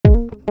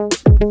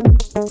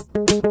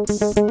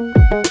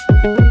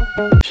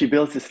She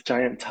builds this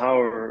giant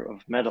tower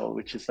of metal,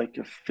 which is like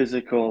a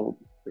physical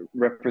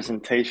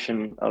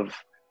representation of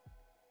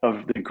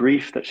the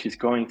grief that she's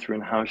going through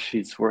and how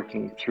she's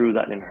working through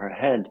that in her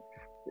head.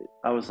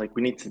 I was like,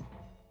 we need to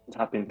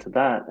tap into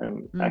that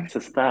and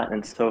access that.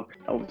 And so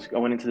I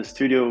went into the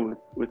studio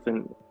with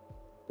a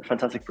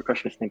fantastic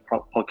percussionist named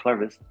Paul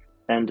Clarvis,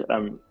 and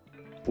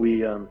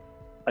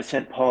I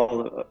sent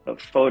Paul a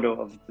photo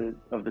of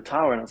the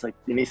tower, and I was like,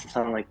 it needs to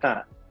sound like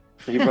that.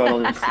 So he brought all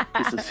this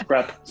piece of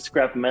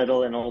scrap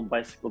metal and old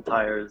bicycle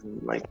tires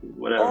and like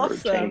whatever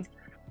chains.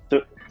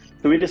 So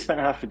we just spent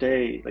half a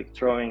day like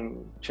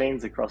throwing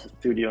chains across the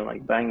studio and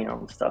like banging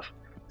on stuff.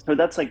 So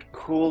that's like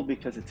cool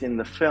because it's in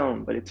the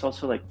film, but it's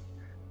also like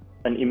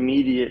an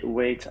immediate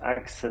way to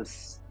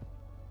access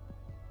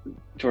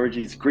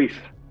Georgie's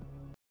grief.